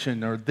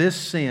temptation or this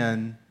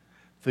sin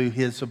through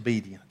His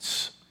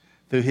obedience?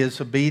 Through His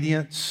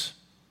obedience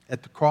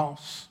at the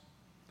cross?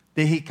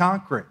 Did He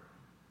conquer it?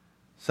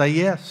 Say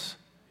yes,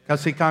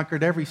 because He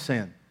conquered every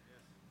sin.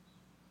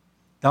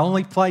 The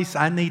only place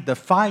I need to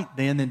fight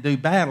then and do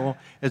battle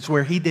is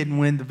where he didn't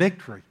win the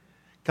victory,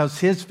 because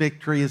his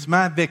victory is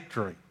my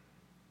victory.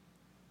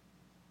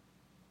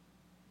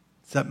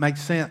 Does that make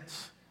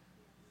sense?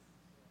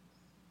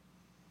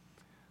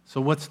 So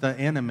what's the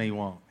enemy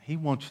want? He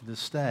wants you to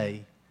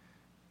stay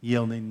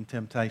yielding to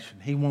temptation.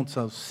 He wants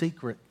those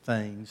secret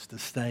things to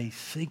stay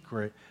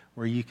secret,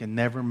 where you can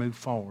never move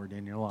forward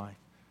in your life.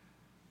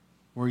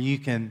 Where you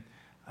can,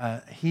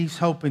 he's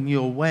hoping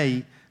you'll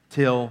wait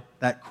till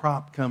that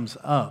crop comes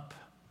up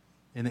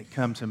and it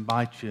comes and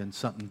bites you and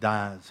something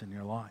dies in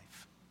your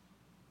life.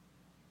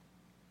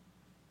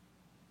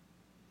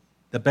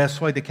 The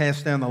best way to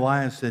cast down the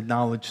lie is to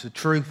acknowledge the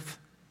truth.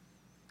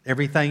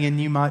 Everything in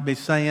you might be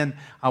saying,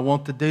 I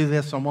want to do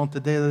this, I want to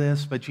do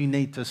this, but you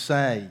need to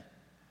say,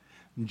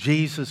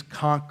 Jesus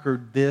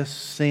conquered this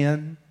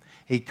sin.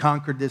 He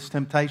conquered this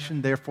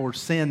temptation. Therefore,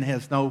 sin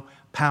has no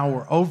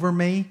power over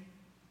me.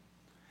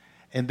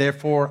 And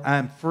therefore,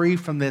 I'm free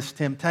from this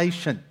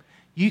temptation.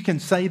 You can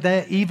say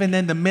that even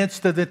in the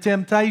midst of the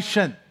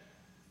temptation.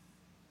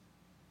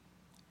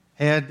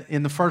 Had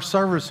in the first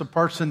service a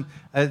person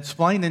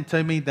explaining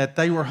to me that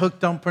they were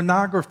hooked on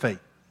pornography.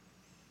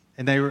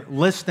 And they were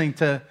listening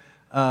to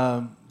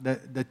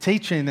the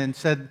teaching and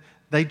said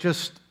they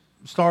just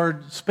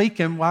started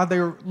speaking while they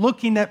were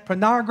looking at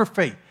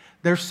pornography.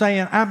 They're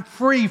saying, I'm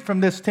free from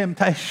this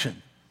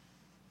temptation.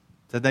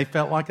 So they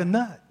felt like a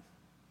nut.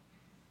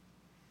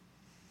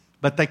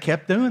 But they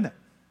kept doing it.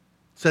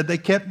 Said they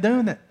kept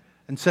doing it.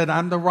 And said,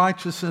 I'm the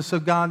righteousness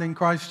of God in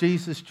Christ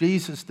Jesus.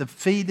 Jesus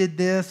defeated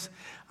this.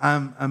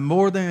 I'm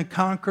more than a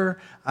conqueror.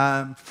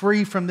 I'm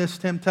free from this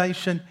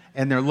temptation.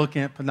 And they're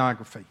looking at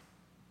pornography.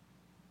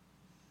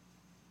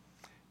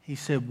 He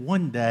said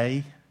one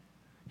day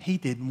he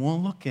didn't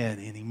want to look at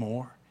it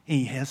anymore.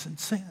 He hasn't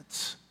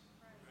since.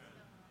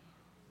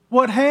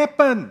 What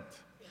happened?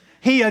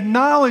 He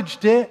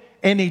acknowledged it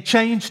and he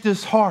changed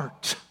his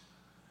heart.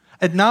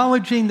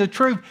 Acknowledging the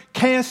truth,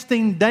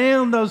 casting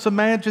down those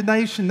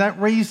imaginations, that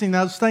reasoning,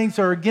 those things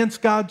are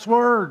against God's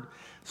word.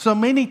 So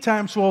many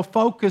times we'll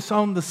focus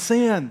on the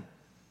sin.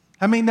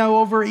 I mean, no,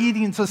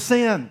 overeating's a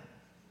sin.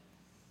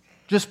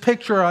 Just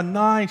picture a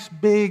nice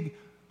big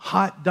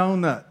hot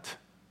donut.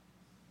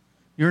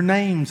 Your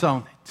name's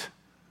on it.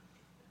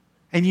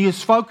 And you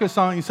just focus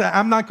on it. You say,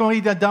 I'm not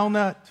going to eat a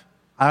donut.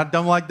 I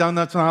don't like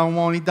donuts and I don't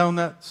want to eat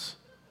donuts.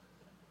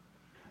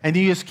 And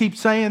you just keep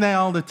saying that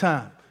all the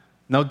time.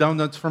 No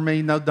donuts for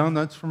me, no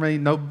donuts for me,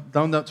 no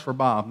donuts for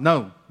Bob.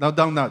 No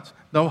donuts,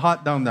 no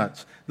hot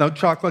donuts, no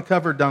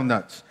chocolate-covered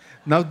donuts,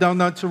 no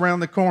donuts around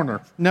the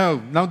corner. No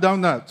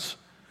donuts.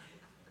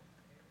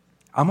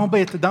 I'm going to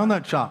be at the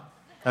donut shop.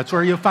 That's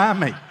where you'll find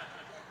me.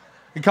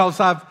 Because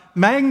I've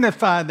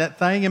magnified that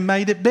thing and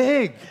made it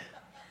big.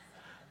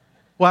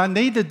 What I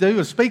need to do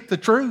is speak the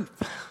truth.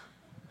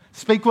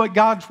 Speak what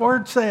God's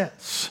word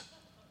says.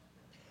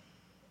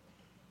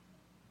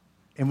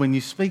 And when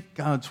you speak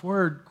God's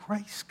word,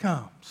 grace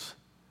comes.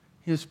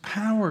 His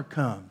power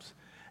comes.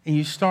 And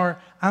you start,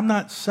 I'm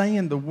not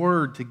saying the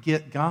word to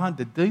get God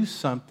to do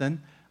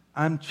something.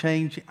 I'm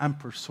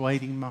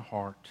persuading my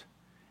heart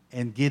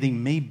and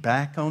getting me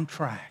back on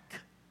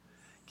track.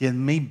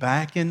 Getting me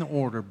back in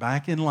order,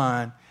 back in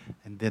line.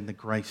 And then the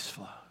grace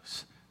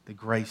flows. The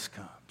grace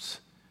comes.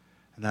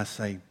 And I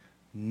say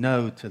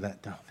no to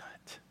that donut.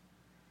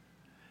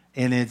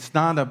 And it's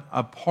not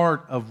a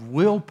part of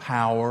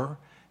willpower.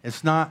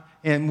 It's not,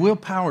 and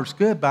willpower is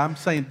good, but I'm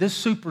saying this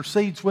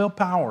supersedes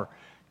willpower.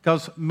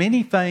 Because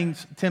many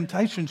things,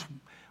 temptations,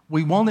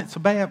 we want it so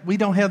bad, we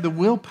don't have the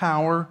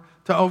willpower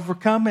to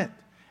overcome it.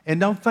 And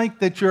don't think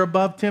that you're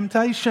above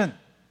temptation.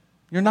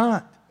 You're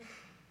not.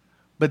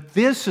 But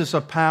this is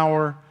a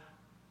power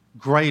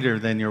greater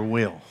than your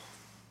will.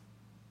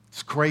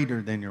 It's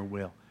greater than your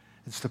will.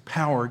 It's the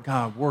power of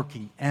God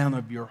working out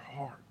of your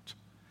heart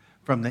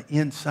from the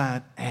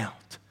inside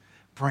out,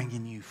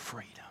 bringing you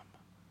freedom.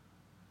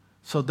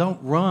 So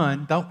don't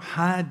run, don't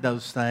hide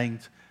those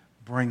things,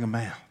 bring them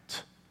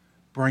out.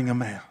 Bring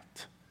them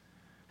out.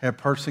 I had a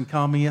person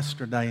call me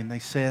yesterday and they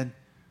said,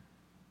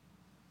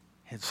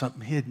 I had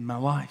something hidden in my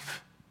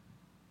life.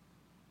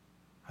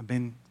 I've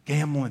been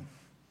gambling,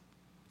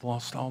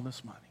 lost all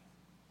this money.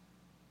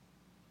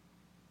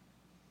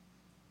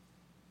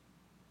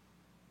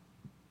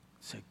 I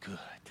said,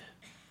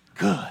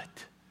 good.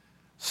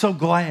 So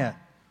glad.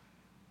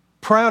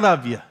 Proud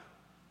of you.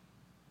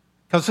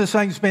 Because this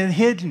thing's been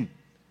hidden.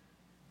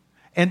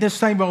 And this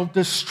thing will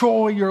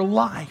destroy your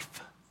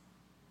life.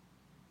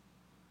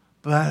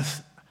 But I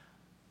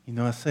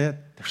said,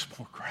 there's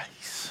more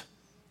grace.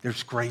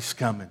 There's grace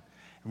coming.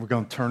 And we're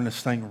going to turn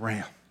this thing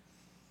around.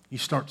 You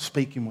start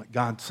speaking what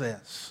God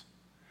says.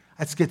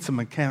 Let's get some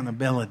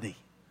accountability.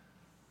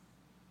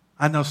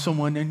 I know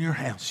someone in your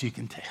house you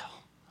can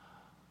tell.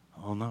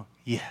 Oh, no.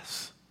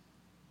 Yes.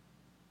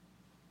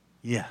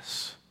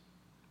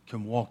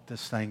 Can walk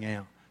this thing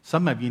out.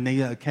 Some of you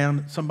need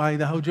somebody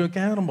to hold you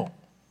accountable.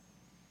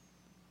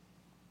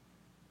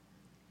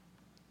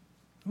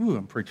 Ooh,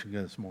 I'm preaching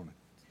good this morning.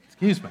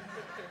 Excuse me.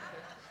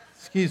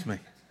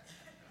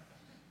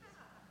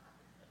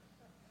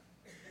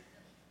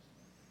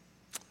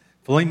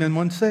 Philemon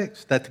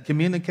 1:6, that the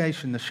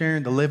communication, the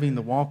sharing, the living,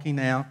 the walking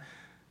out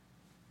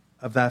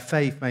of thy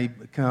faith may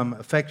become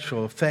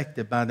effectual,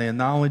 effective by the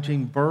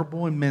acknowledging,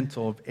 verbal and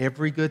mental, of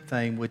every good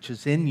thing which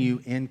is in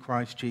you in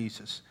Christ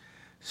Jesus.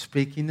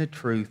 Speaking the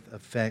truth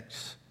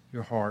affects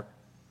your heart.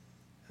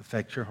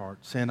 Affects your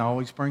heart. Sin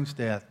always brings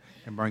death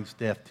and brings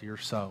death to your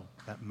soul,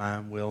 that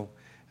mind, will,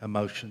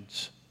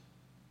 emotions.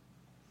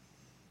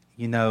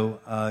 You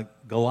know,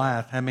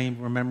 Goliath, how many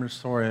remember the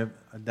story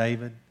of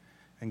David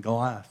and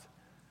Goliath?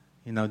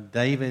 You know,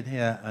 David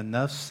had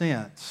enough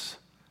sense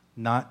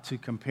not to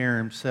compare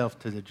himself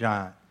to the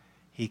giant.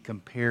 He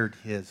compared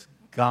his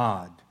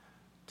God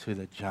to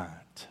the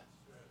giant.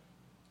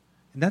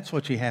 And that's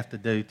what you have to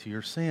do to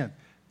your sin.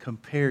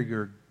 Compare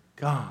your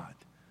God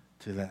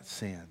to that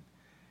sin.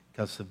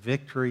 Because the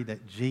victory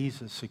that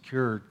Jesus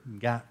secured and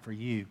got for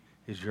you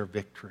is your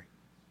victory.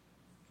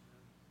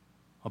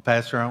 Well,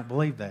 Pastor, I don't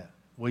believe that.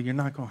 Well, you're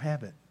not going to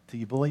have it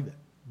till you believe it.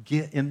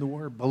 Get in the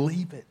Word.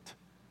 Believe it.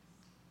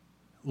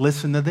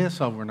 Listen to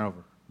this over and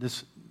over.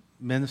 This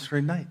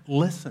ministry night.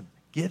 Listen.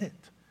 Get it.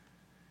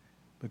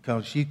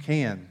 Because you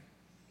can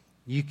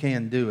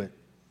do it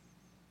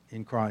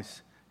in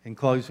Christ. In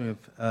closing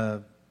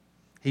with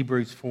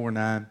Hebrews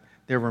 4:9,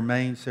 there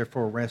remains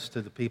therefore rest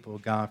to the people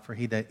of God, for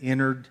he that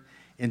entered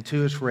into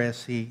his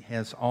rest, he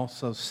has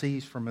also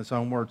ceased from his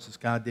own works as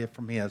God did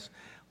from his.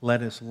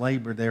 Let us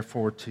labor,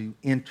 therefore, to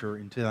enter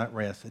into that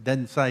rest. It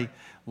doesn't say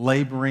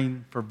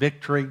laboring for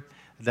victory.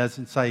 It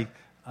doesn't say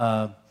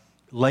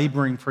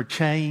laboring for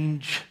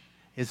change.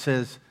 It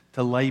says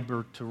to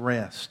labor to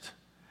rest.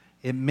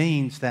 It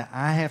means that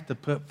I have to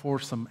put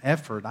forth some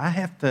effort. I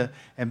have to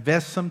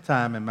invest some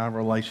time in my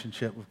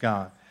relationship with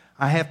God.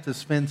 I have to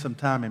spend some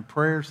time in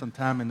prayer, some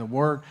time in the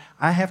Word.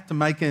 I have to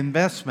make an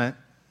investment,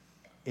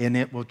 and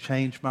it will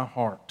change my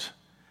heart.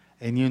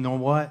 And you know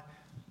what?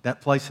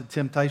 That place of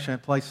temptation,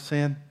 that place of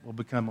sin will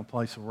become a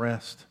place of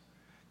rest.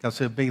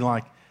 Because it'll be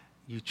like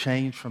you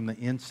change from the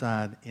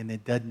inside, and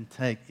it doesn't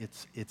take,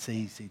 it's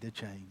easy to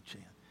change.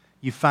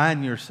 You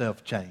find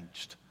yourself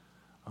changed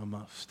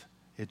almost.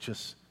 It's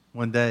just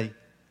one day,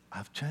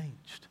 I've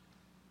changed.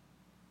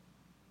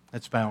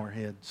 Let's bow our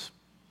heads.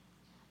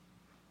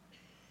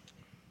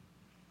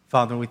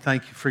 Father, we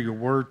thank you for your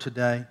word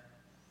today.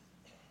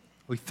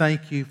 We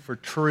thank you for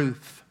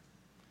truth.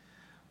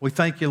 We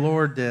thank you,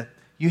 Lord, that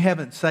you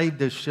haven't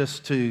saved us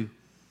just to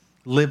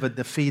live a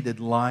defeated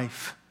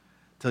life,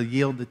 to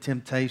yield to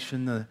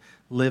temptation, to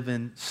live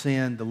in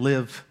sin, to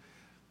live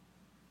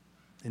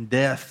in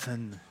death,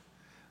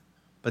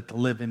 but to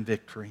live in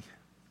victory.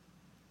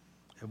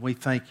 And we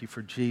thank you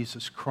for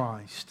Jesus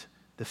Christ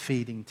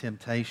defeating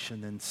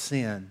temptation and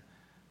sin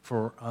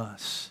for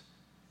us.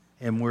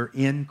 And we're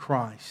in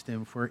Christ.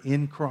 And if we're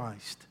in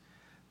Christ,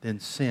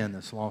 then sin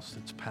has lost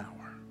its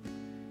power.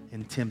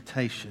 And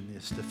temptation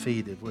is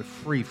defeated. We're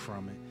free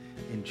from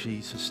it in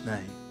Jesus'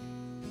 name.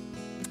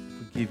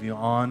 We give you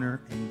honor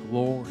and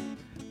glory.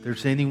 If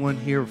there's anyone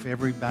here with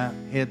every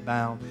head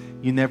bowed,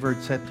 you never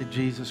accepted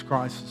Jesus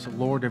Christ as the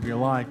Lord of your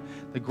life,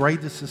 the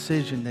greatest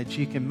decision that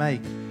you can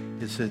make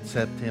is to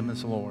accept Him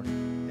as Lord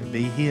and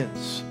be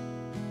His.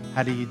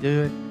 How do you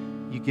do it?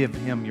 You give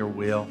Him your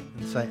will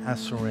and say, I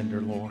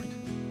surrender, Lord.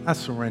 I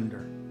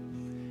surrender.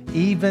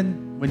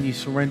 Even when you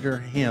surrender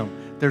Him,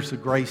 there's a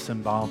grace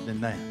involved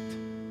in that.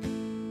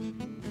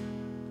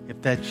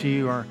 If that's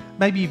you, or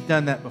maybe you've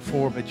done that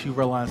before, but you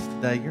realize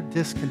today you're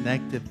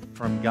disconnected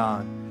from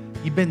God.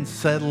 You've been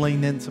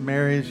settling in some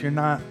areas. You're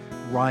not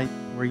right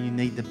where you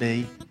need to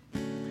be.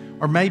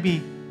 Or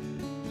maybe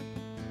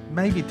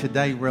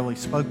today really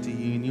spoke to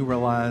you and you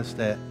realize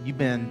that you've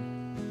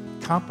been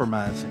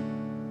compromising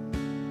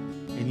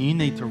and you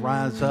need to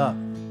rise up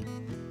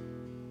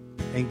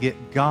and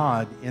get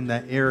God in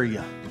that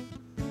area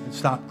and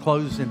stop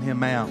closing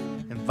Him out.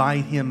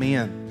 Invite Him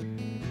in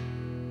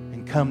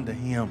and come to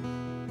Him.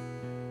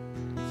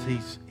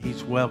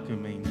 He's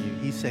welcoming you.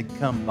 He said,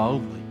 come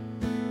boldly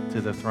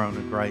to the throne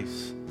of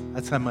grace.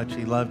 That's how much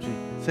He loved you.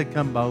 He said,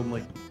 come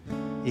boldly,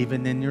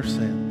 even in your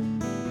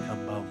sin.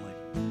 Come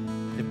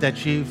boldly. If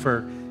that's you,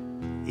 for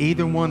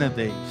either one of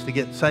these, to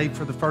get saved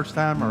for the first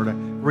time or to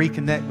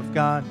reconnect with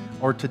God,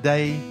 or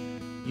today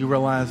you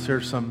realize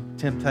there's some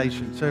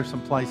temptations, there's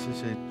some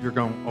places that you're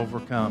going to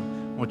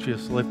overcome, I want you to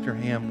just lift your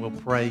hand. We'll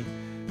pray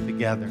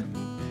together.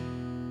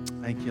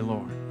 Thank you,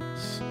 Lord.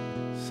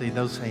 See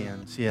those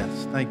hands.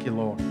 Yes. Thank you,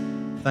 Lord.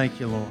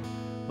 Thank you, Lord.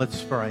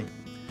 Let's pray.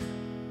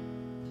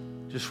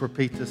 Just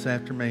repeat this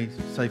after me.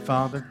 Say,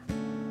 Father,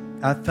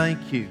 I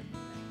thank you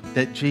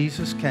that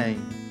Jesus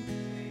came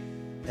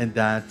and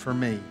died for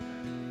me.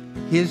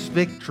 His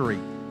victory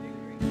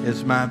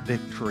is my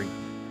victory.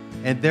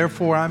 And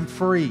therefore I'm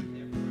free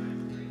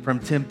from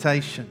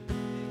temptation.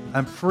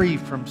 I'm free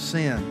from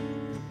sin.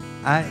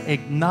 I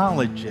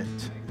acknowledge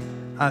it.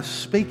 I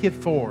speak it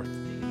forth.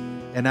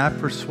 And I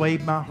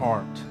persuade my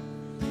heart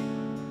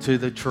to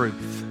the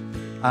truth.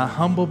 I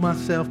humble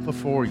myself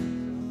before you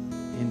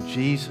in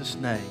Jesus'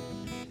 name.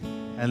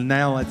 And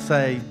now let's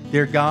say,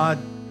 dear God,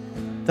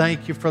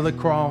 thank you for the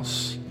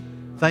cross.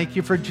 Thank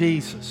you for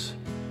Jesus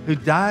who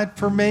died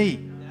for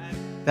me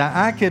that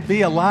I could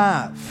be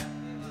alive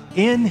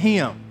in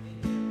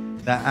Him,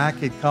 that I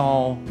could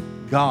call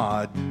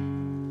God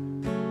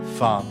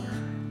Father.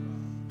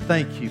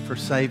 Thank you for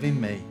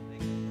saving me.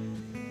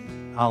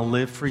 I'll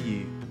live for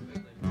you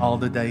all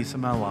the days of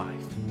my life.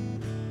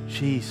 In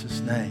Jesus'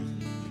 name,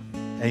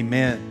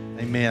 amen.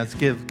 Amen. Let's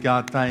give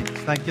God thanks.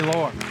 Thank you,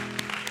 Lord.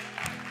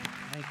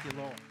 Thank you,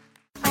 Lord.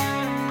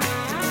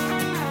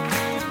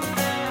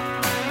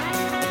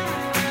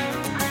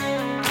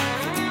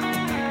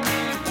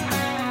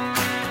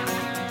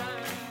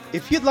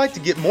 If you'd like to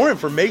get more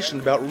information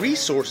about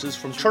resources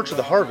from Church of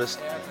the Harvest,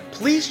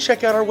 please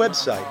check out our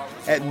website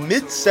at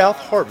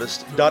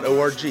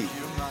midsouthharvest.org.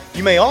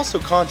 You may also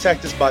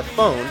contact us by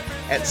phone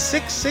at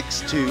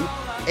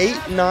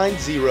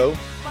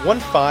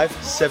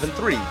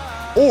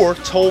 662-890-1573 or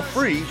toll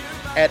free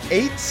at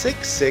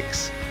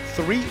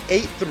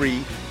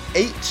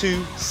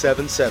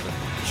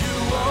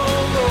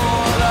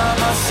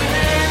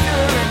 866-383-8277.